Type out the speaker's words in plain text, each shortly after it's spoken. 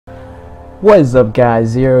What is up, guys?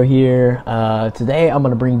 Zero here. Today I'm going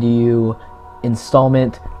to bring to you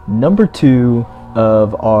installment number 2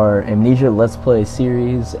 of our Amnesia Let's Play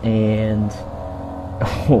series, and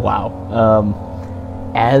wow,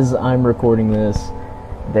 as I'm recording this,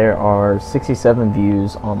 there are 67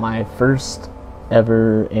 views on my first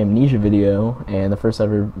ever Amnesia video and the first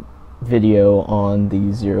ever video on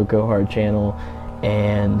the Zero Go Hard channel,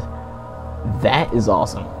 and that is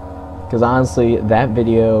awesome. Because honestly, that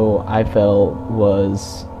video I felt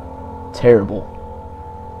was terrible.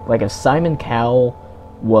 Like, if Simon Cowell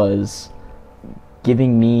was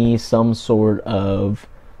giving me some sort of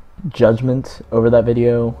judgment over that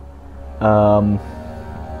video,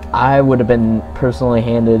 I would have been personally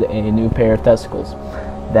handed a new pair of testicles.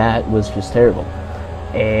 That was just terrible.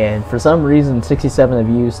 And for some reason, 67 of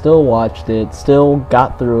you still watched it, still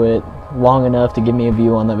got through it long enough to give me a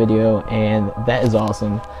view on that video, and that is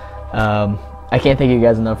awesome. I can't thank you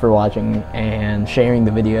guys enough for watching and sharing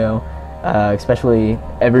the video, especially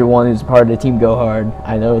everyone who's part of the Team Go Hard.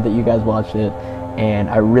 I know that you guys watched it, and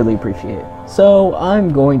I really appreciate it. So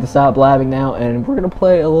I'm going to stop blabbing now, and we're going to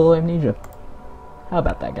play a little Amnesia. How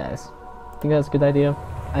about that, guys? Think that's a good idea?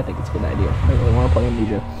 I think it's a good idea. I really want to play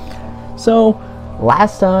Amnesia. So,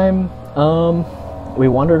 last time, we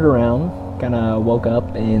wandered around, kind of woke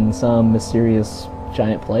up in some mysterious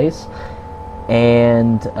giant place,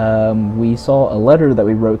 and we saw a letter that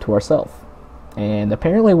we wrote to ourselves, and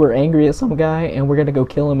apparently we're angry at some guy and we're gonna go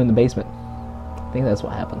kill him in the basement. I think that's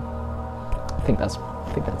what happened. I think that's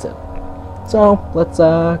it. So let's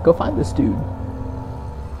go find this dude.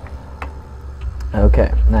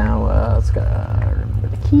 Okay, now let's go remember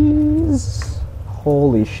the keys.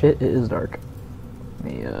 Holy shit, it is dark.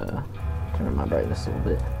 Let me turn on my brightness a little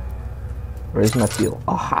bit. Where's my fuel?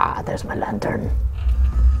 Aha, there's my lantern.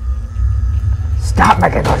 Stop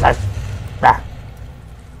making noises! Ah.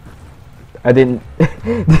 I didn't.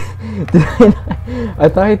 I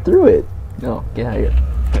thought I threw it. No, get out of here.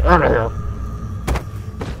 Get out of here.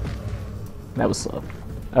 That was slow.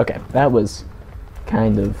 Okay, that was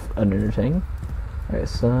kind of unentertaining. Alright,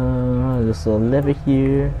 so just a lever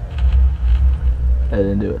here. I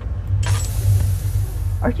didn't do it.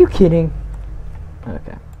 Are you kidding?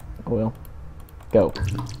 Okay, well, go.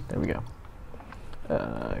 There we go.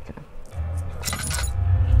 Okay.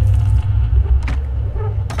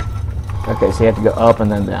 Okay, so you have to go up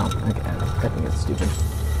and then down. Okay, I think it's stupid.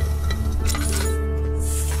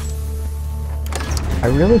 I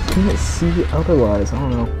really can't see otherwise. I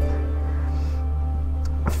don't know.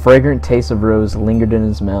 A fragrant taste of rose lingered in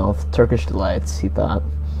his mouth. Turkish delights, he thought.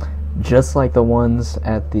 Just like the ones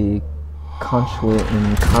at the consulate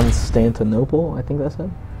in Constantinople, I think that's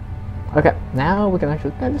it. Okay, now we can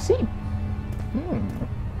actually kind of see.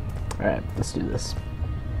 Alright, let's do this.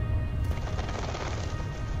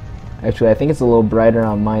 Actually, I think it's a little brighter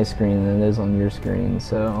on my screen than it is on your screen,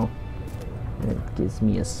 so it gives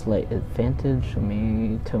me a slight advantage. Let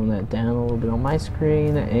me tone that down a little bit on my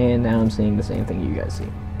screen, and now I'm seeing the same thing you guys see,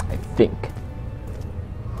 I think.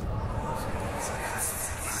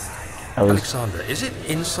 Alexander, is it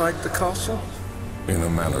inside the castle? In a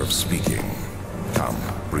manner of speaking. Come,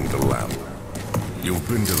 bring the lamp. You've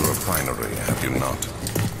been to the refinery, have you not?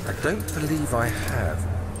 I don't believe I have.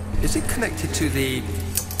 Is it connected to the...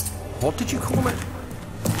 what did you call it?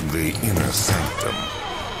 The inner sanctum.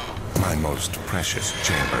 My most precious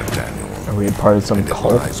chamber, Daniel. Are we a part of some and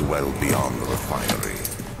cult? It lies well beyond the refinery.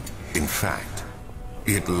 In fact,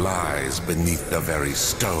 it lies beneath the very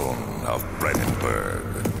stone of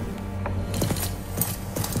Brennenburg.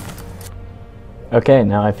 Okay,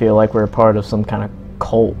 now I feel like we're a part of some kind of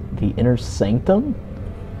cult. The inner sanctum?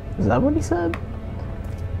 Is that what he said?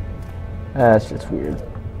 That's just weird.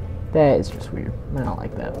 That is just weird. I don't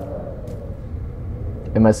like that.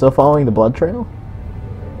 Am I still following the blood trail?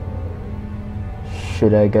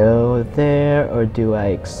 Should I go there or do I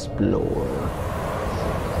explore?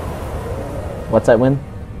 What's that, Win?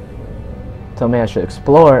 Tell me I should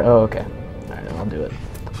explore. Oh, okay. Alright, I'll do it.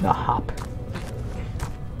 I'll hop.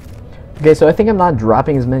 Okay, so I think I'm not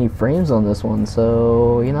dropping as many frames on this one,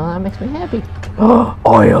 so, you know, that makes me happy. Oh,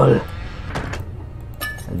 oil!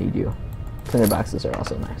 I need you. Tinder boxes are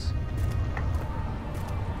also nice.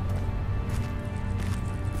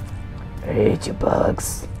 I hate you,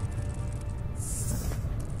 bugs.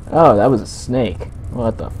 Oh, that was a snake.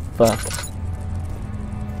 What the fuck?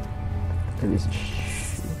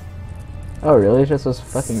 Oh, really? It's just those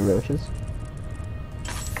fucking roaches?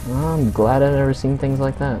 Well, I'm glad I've never seen things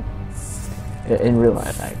like that. In real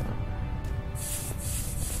life, I know.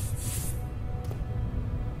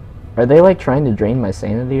 Are they like trying to drain my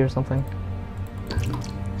sanity or something?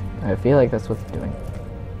 I feel like that's what they're doing.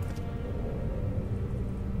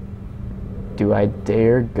 Do I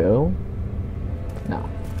dare go? No.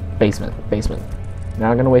 Basement. Basement.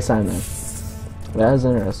 Not gonna waste time there. That is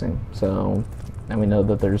interesting. So, now we know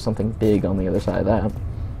that there's something big on the other side of that.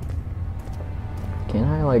 Can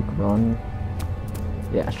I, like, run?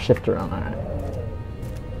 Yeah, shift around. Alright.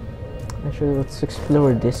 Actually, let's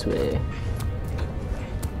explore this way.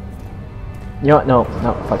 You know what? No,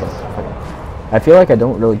 fuck it. Fuck it. I feel like I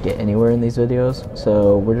don't really get anywhere in these videos,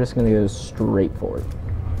 so we're just gonna go straight for it.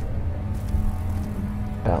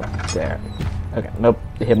 Oh, there. Okay, nope.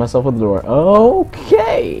 Hit myself with the door.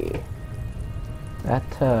 Okay!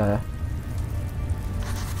 That,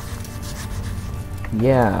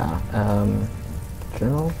 yeah,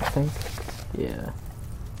 journal, I think? Yeah.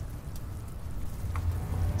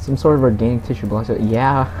 Some sort of organic tissue belongs to it.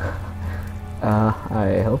 Yeah.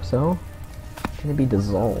 I hope so. Can it be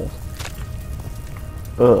dissolved?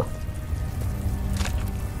 Ugh.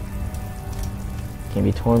 Can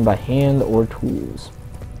be torn by hand or tools.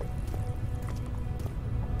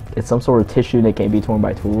 It's some sort of tissue that can't be torn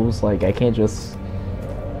by tools. Like, I can't just,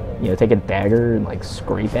 you know, take a dagger and, like,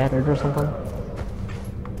 scrape at it or something.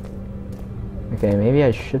 Okay, maybe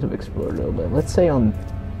I should have explored a little bit. Let's say over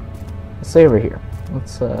here.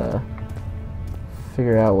 Let's,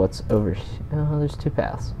 figure out what's over here. Oh, there's two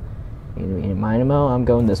paths. Minimo, I'm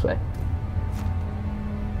going this way.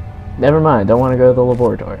 Never mind, don't want to go to the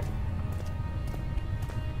laboratory.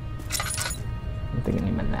 I think I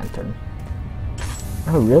need my lantern.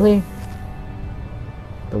 Oh, really?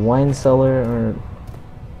 The wine cellar, or...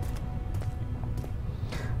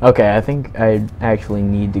 Okay, I think I actually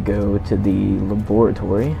need to go to the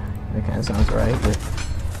laboratory. That kind of sounds right with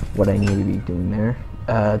what I need to be doing there.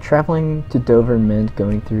 Traveling to Dover meant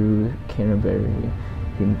going through Canterbury.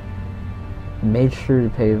 He made sure to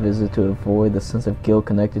pay a visit to avoid the sense of guilt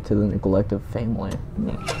connected to the neglect of family.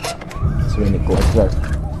 So we neglect that.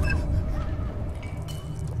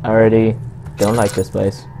 Already don't like this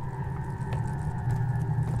place.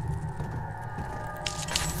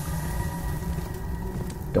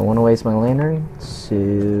 Don't want to waste my lantern, so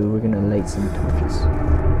we're gonna light some torches.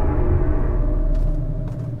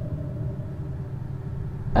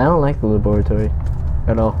 I don't like the laboratory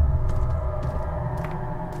at all.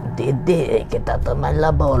 Get out of my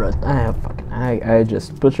laboratory. I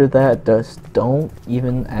just butchered that. Just don't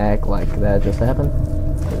even act like that just happened.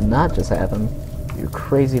 Did not just happen. You're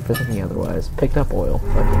crazy for thinking otherwise. Picked up oil.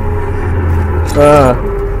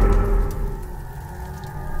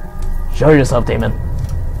 Show yourself, demon.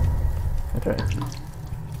 That's right.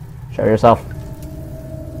 Show yourself.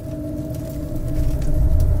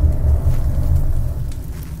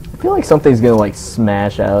 I feel like something's gonna like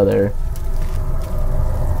smash out of there.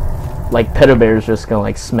 Like Pedo Bear's just gonna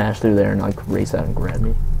like smash through there and like race out and grab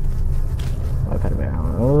me. Oh, Pedo Bear.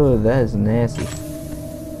 Oh, that is nasty.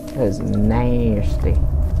 That is nasty.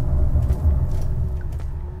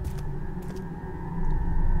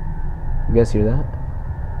 You guys hear that?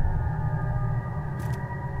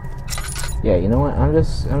 Yeah, you know what? I'm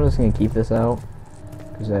just gonna keep this out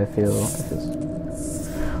because I feel like this.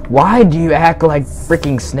 Why do you act like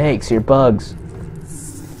freaking snakes? You're bugs.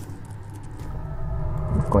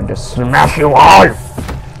 I'm going to smash you all! You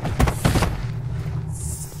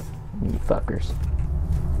fuckers.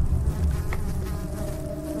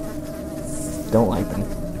 Don't like them.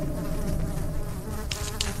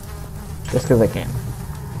 Just because I can.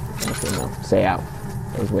 Okay, no. Stay out.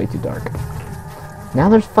 It was way too dark. Now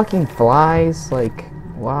there's fucking flies? Like,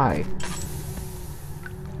 why?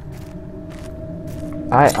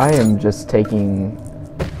 I am just taking...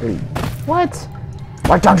 What?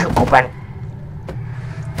 Why don't you open?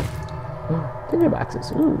 Dinner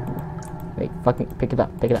boxes. Ooh. Wait, fucking pick it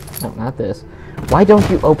up. Pick it up. No, not this. Why don't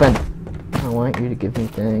you open? I want you to give me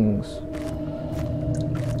things.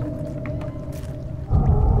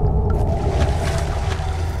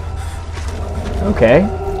 Okay.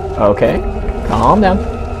 Okay. Calm down.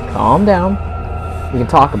 Calm down. We can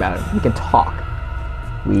talk about it. We can talk.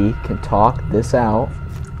 We can talk this out.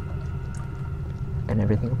 And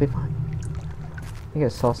everything will be fine. I think I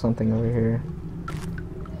saw something over here.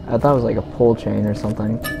 I thought it was like a pull chain or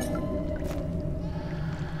something.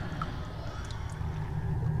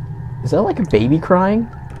 Is that like a baby crying?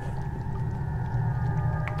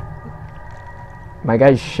 My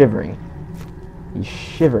guy's shivering. He's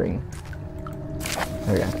shivering.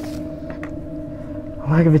 There we go.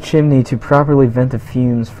 Lack of a chimney to properly vent the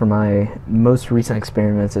fumes from my most recent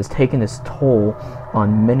experiments has taken its toll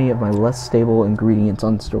on many of my less stable ingredients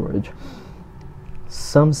on storage.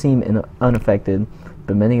 Some seem unaffected,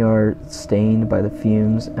 but many are stained by the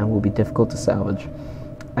fumes and will be difficult to salvage.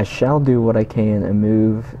 I shall do what I can and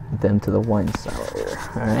move them to the wine cellar.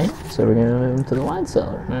 Alright, so we're gonna move them to the wine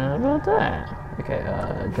cellar. How about that? Okay,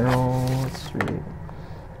 journal, let's read.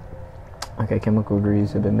 Okay, chemical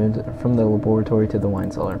degrees have been moved from the laboratory to the wine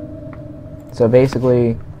cellar. So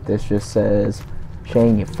basically, this just says,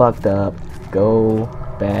 Shane, you fucked up. Go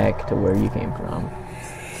back to where you came from.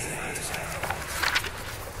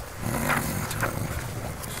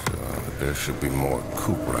 So there should be more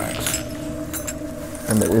coop rats.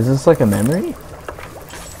 And is this like a memory?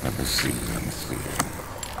 Let me see.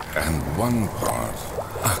 And one part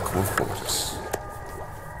aqua fortis.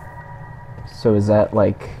 So is that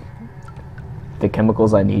like the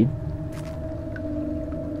chemicals I need?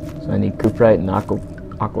 So I need cuprite and aqua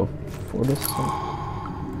fortis.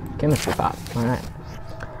 Chemistry pot. Alright.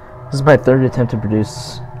 This is my third attempt to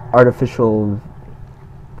produce artificial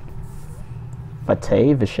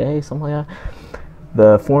Vichy, something like that.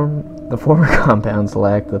 The former compounds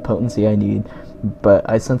lack the potency I need, but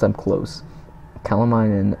I sense I'm close.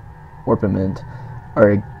 Calamine and orpiment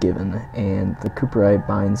are a given, and the cuprite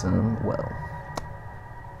binds them well.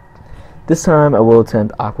 This time I will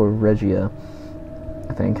attempt aqua regia,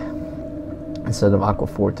 I think, instead of aqua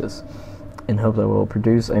fortis, in hopes I will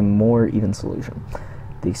produce a more even solution.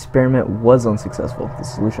 The experiment was unsuccessful. The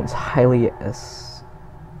solution is highly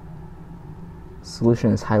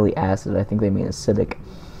acid, I think they mean acidic,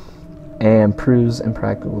 and proves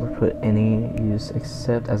impractical to put any use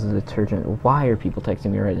except as a detergent. Why are people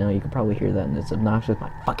texting me right now? You can probably hear that, and it's obnoxious.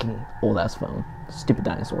 My fucking old ass phone. Stupid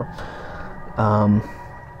dinosaur.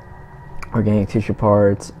 Organic tissue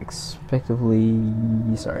parts, expectively.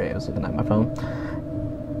 Sorry, I was looking at my phone.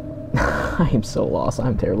 I am so lost.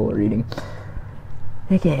 I'm terrible at reading.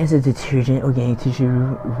 Okay, as a detergent, organic tissue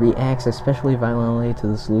reacts especially violently to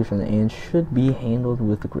the solution and should be handled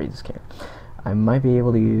with the greatest care. I might be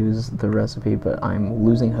able to use the recipe, but I'm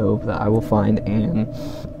losing hope that I will find an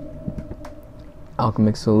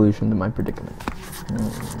alchemic solution to my predicament.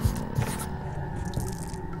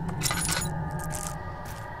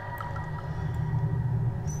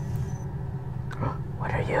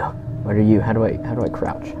 What are you? What are you? How do I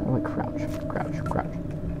crouch? How do I crouch? Crouch.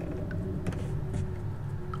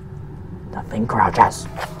 Nothing crouches.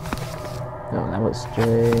 No, that was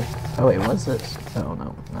J. Oh wait, what's this? Oh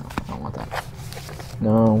no, I don't want that.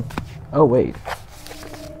 No. Oh wait.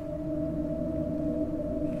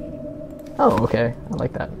 Oh, okay. I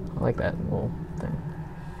like that. I like that little thing.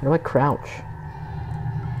 How do I crouch?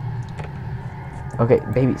 Okay,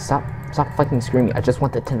 baby, stop fucking screaming. I just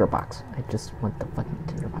want the tinderbox. I just want the fucking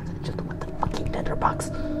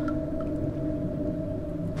tinderbox.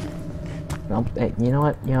 Nope. Hey, you know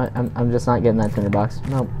what? I'm just not getting that tinderbox.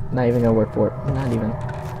 Nope. Not even gonna work for it. Not even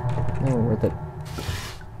worth it.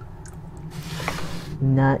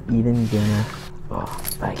 Not even gonna. Oh,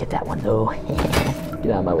 I get that one though.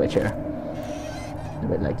 Get out of my way, chair.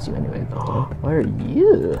 Nobody likes you anyway. Oh, what are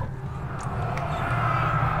you?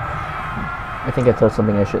 I think I touched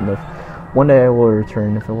something I shouldn't have. One day I will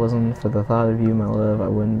return. If it wasn't for the thought of you, my love, I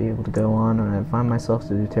wouldn't be able to go on, and I find myself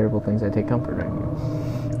to do terrible things. I take comfort in you.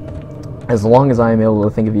 As long as I am able to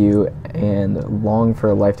think of you and long for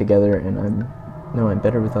a life together, and I'm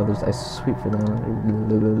better with others, I sweep for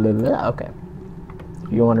them. Okay.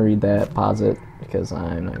 If you want to read that, pause it, because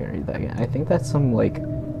I'm not gonna read that again. I think that's some like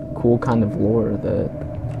cool kind of lore that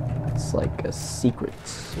it's like a secret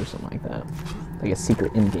or something like that, like a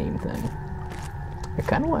secret in-game thing. I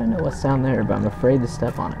kind of want to know what's down there, but I'm afraid to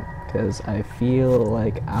step on it because I feel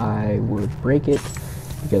like I would break it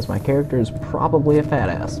because my character is probably a fat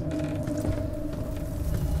ass.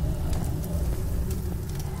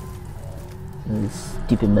 These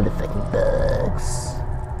stupid motherfucking bugs.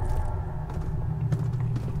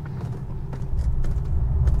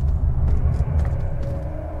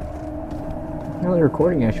 Now the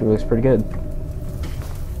recording actually looks pretty good.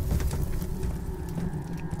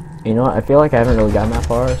 You know what? I feel like I haven't really gotten that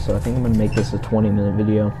far, so I think I'm gonna make this a 20-minute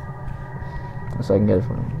video so I can get it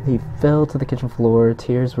from him. He fell to the kitchen floor.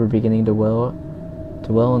 Tears were beginning to well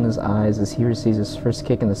in his eyes as he receives his first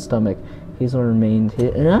kick in the stomach. Hazel remained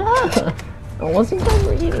hit. I wasn't done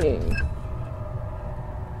reading.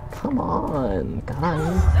 Come on,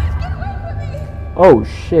 guys. Oh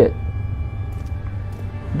shit!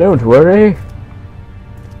 Don't worry.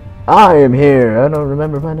 I am here. I don't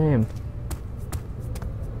remember my name.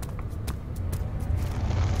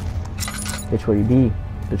 Bitch, where you be?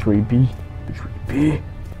 Bitch, where you be? Bitch, where you be?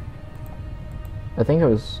 I think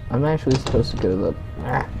I'm actually supposed to go to the...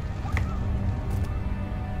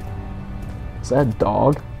 Is that a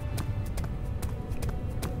dog?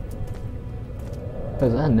 Oh,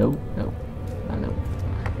 is that a note? No. Not a note.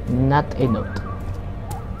 Not a note.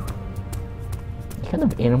 kind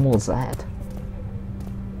of animal is that?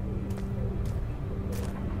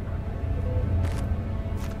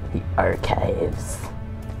 The archives.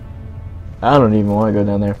 I don't even want to go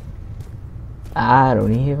down there. I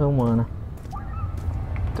don't even wanna.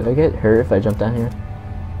 Did I get hurt if I jump down here?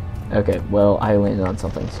 Okay, well, I landed on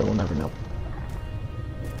something, so we'll never know.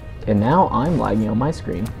 And now I'm lagging on my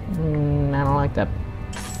screen. I don't like that.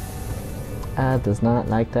 Does not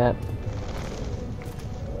like that.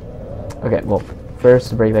 Okay, well, first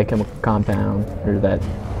to break that chemical compound, or that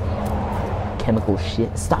chemical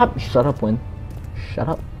shit. Stop! Shut up, Win. Shut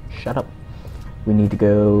up. Shut up. We need to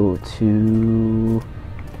go to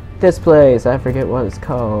this place. I forget what it's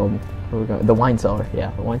called. Where we're going? The wine cellar.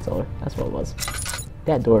 Yeah, the wine cellar. That's what it was.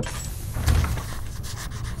 That door.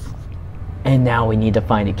 And now we need to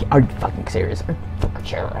find a key. Are you fucking serious? Are you fucking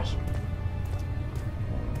serious?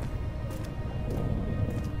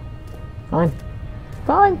 Fine.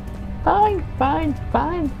 Fine. Fine. Fine.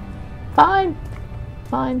 Fine. Fine.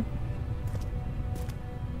 Fine.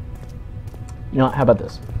 You know what? How about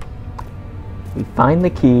this? We find the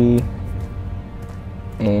key,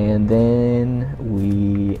 and then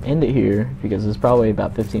we end it here because it's probably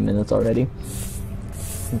about 15 minutes already.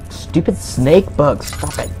 Stupid snake bugs!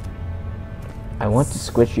 Stop it! I want to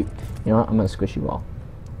squish you. You know what? I'm gonna squish you all.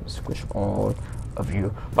 I'm gonna squish all of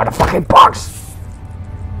you motherfucking bugs!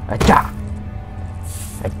 Acha!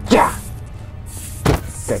 Acha!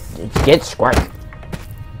 Get squirt!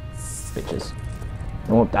 Bitches.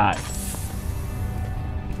 You won't die.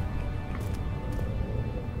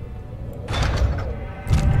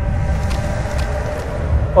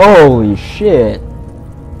 Holy shit!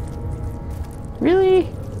 Really?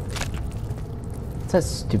 What's that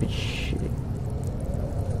stupid shit?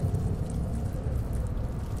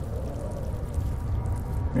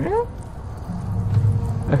 Really?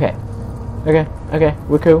 Okay. Okay. Okay.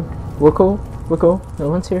 We're cool. We're cool. We're cool. No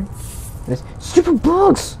one's here. There's stupid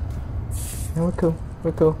bugs! No, we're cool.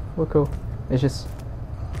 We're cool. We're cool. It's just...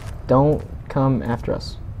 don't come after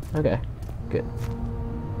us. Okay. Good.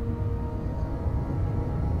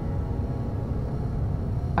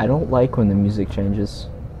 I don't like when the music changes.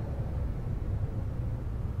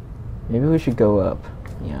 Maybe we should go up.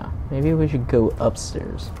 Yeah, maybe we should go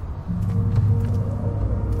upstairs.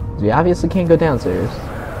 We obviously can't go downstairs.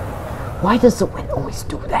 Why does the wind always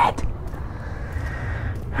do that?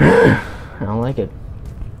 I don't like it.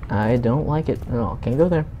 I don't like it at all. Can't go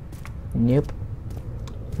there. Nope.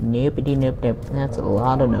 Nope-a-dee nope nope. That's a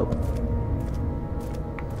lot of nope.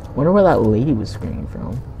 Wonder where that lady was screaming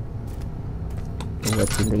from.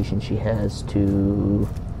 What relation she has to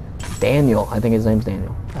Daniel. I think his name's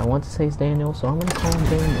Daniel. I want to say it's Daniel, so I'm going to call him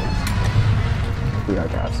Daniel. The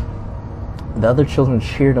archives. The other children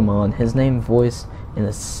cheered him on, his name voiced in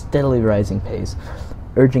a steadily rising pace,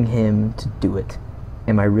 urging him to do it.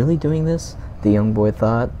 Am I really doing this? The young boy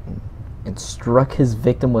thought, and struck his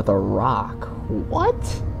victim with a rock. What?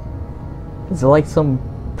 Is it like some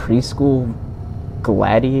preschool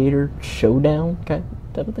gladiator showdown type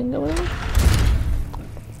of thing going on? I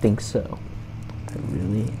think so. I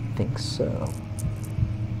really think so.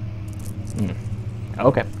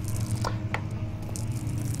 Okay.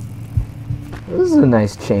 This is a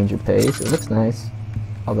nice change of pace. It looks nice.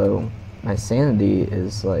 Although, my sanity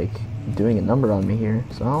is, like, doing a number on me here.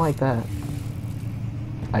 So I don't like that.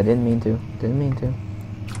 I didn't mean to. Didn't mean to.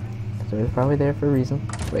 So it was probably there for a reason.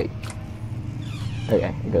 Wait.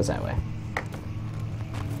 Okay, it goes that way.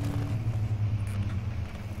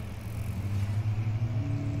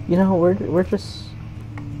 You know, we're just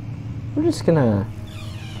gonna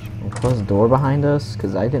close the door behind us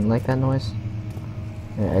because I didn't like that noise.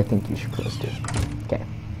 Yeah, I think you should close too. Okay.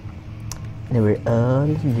 Now we're all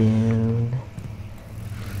alone.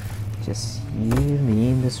 Just you and me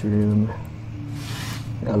in this room.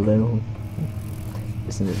 Alone.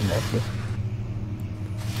 Isn't it lovely?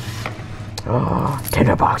 Oh,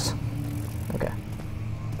 tinderbox. Okay.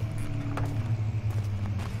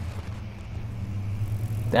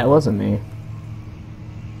 That wasn't me.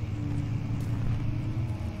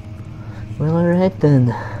 Well, alright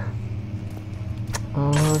then.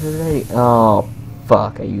 Alright. Oh,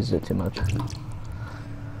 fuck. I used it too much.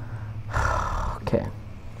 Okay.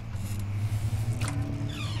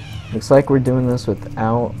 Looks like we're doing this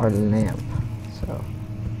without our lamp. So.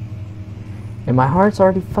 And my heart's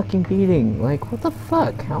already fucking beating. Like, what the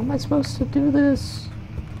fuck? How am I supposed to do this?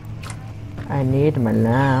 I need my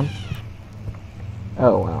lamp.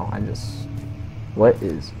 Oh, wow. I just... What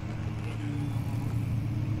is...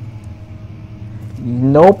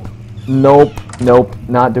 Nope. Nope. Nope.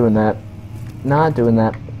 Not doing that. Not doing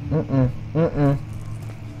that. Mm-mm. Mm-mm.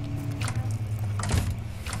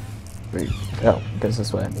 Wait. Oh, it goes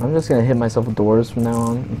this way. I'm just gonna hit myself with doors from now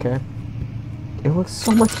on, okay? It looks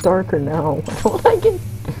so much darker now. I don't like it.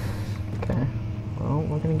 Okay. Well,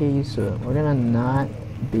 we're gonna get used to it. We're gonna not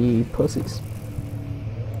be pussies.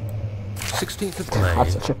 16th of May, I'm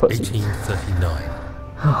such a pussy.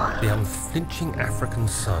 1839. The unflinching African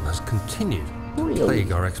sun has continued to Really?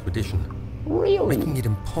 plague our expedition, Really? making it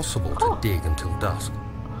impossible to dig until dusk.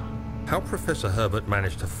 How Professor Herbert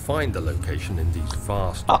managed to find the location in these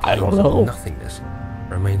vast I don't fields of know. nothingness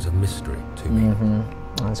remains a mystery to me.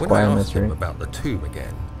 That's When quite I a asked mystery. him about the tomb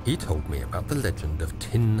again, he told me about the legend of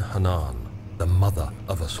Tin Hanan, the mother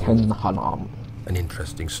of us all. Hanam. An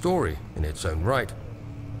interesting story in its own right,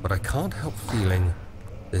 but I can't help feeling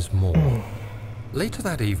there's more. Later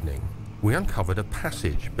that evening, we uncovered a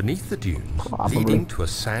passage beneath the dunes leading to a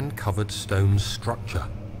sand-covered stone structure.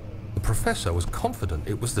 The professor was confident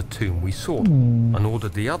it was the tomb we sought and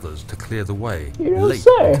ordered the others to clear the way You don't late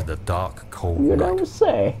say. into the dark, cold You night. don't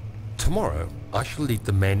say. Tomorrow, I shall lead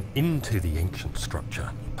the men into the ancient structure,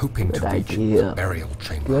 hoping Good to reach idea. the burial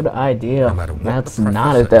chamber. Good idea. No matter what That's the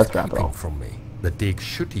not a professor death is trap at keeping all. from me, the dig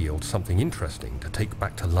should yield something interesting to take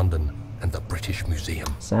back to London and the British Museum.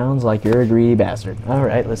 Sounds like you're a greedy bastard.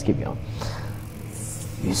 Alright, let's keep going.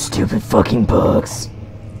 You stupid fucking bugs.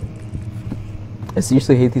 I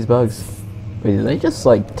seriously hate these bugs. Wait, did they just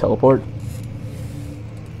like teleport?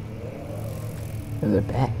 Or they're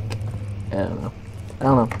back? I don't know. I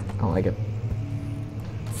don't know. I don't like it.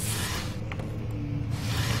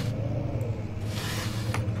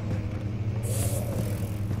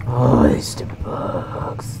 Oh, these stupid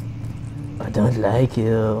bugs. I don't like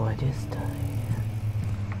you. I just don't.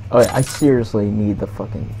 Oh, yeah, I seriously need the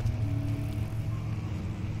fucking.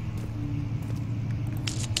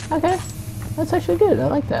 Okay, that's actually good. I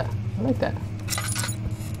like that. I like that.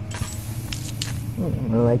 I'm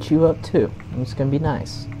gonna light you up too. It's gonna be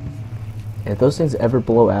nice. And if those things ever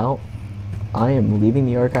blow out, I am leaving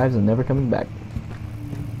the archives and never coming back.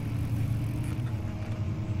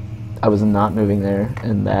 I was not moving there,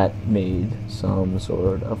 and that made some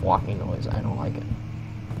sort of walking noise. I don't like it.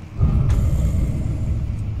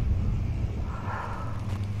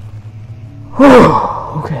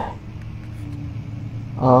 Okay.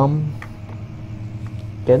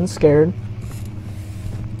 Getting scared.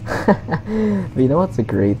 But you know what's a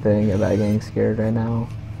great thing about getting scared right now?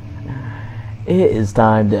 It is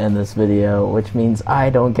time to end this video, which means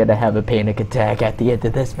I don't get to have a panic attack at the end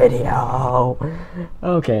of this video.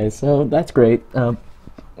 Okay, so that's great.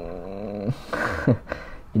 You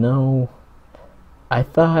know, I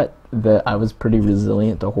thought that I was pretty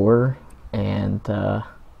resilient to horror, and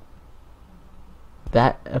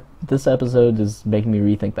this episode is making me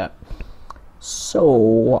rethink that.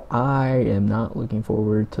 So I am not looking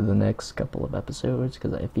forward to the next couple of episodes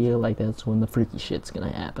because I feel like that's when the freaky shit's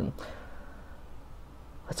gonna happen.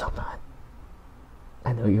 Let's hope not.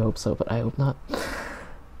 I know you hope so, but I hope not.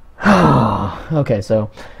 Okay,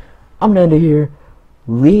 so I'm gonna end it here.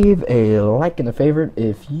 Leave a like and a favorite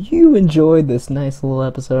if you enjoyed this nice little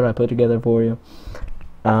episode I put together for you.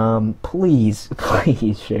 Please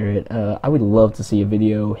share it. I would love to see a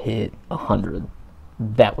video hit 100.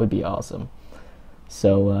 That would be awesome.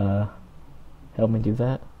 So, help me do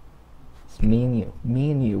that. It's me and you. Me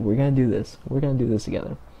and you. We're gonna do this. We're gonna do this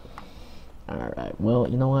together. Alright, well,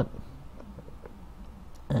 you know what?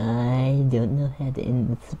 I don't know how to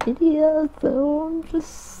end this video, so I'm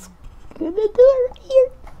just gonna do it right here.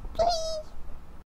 Bye!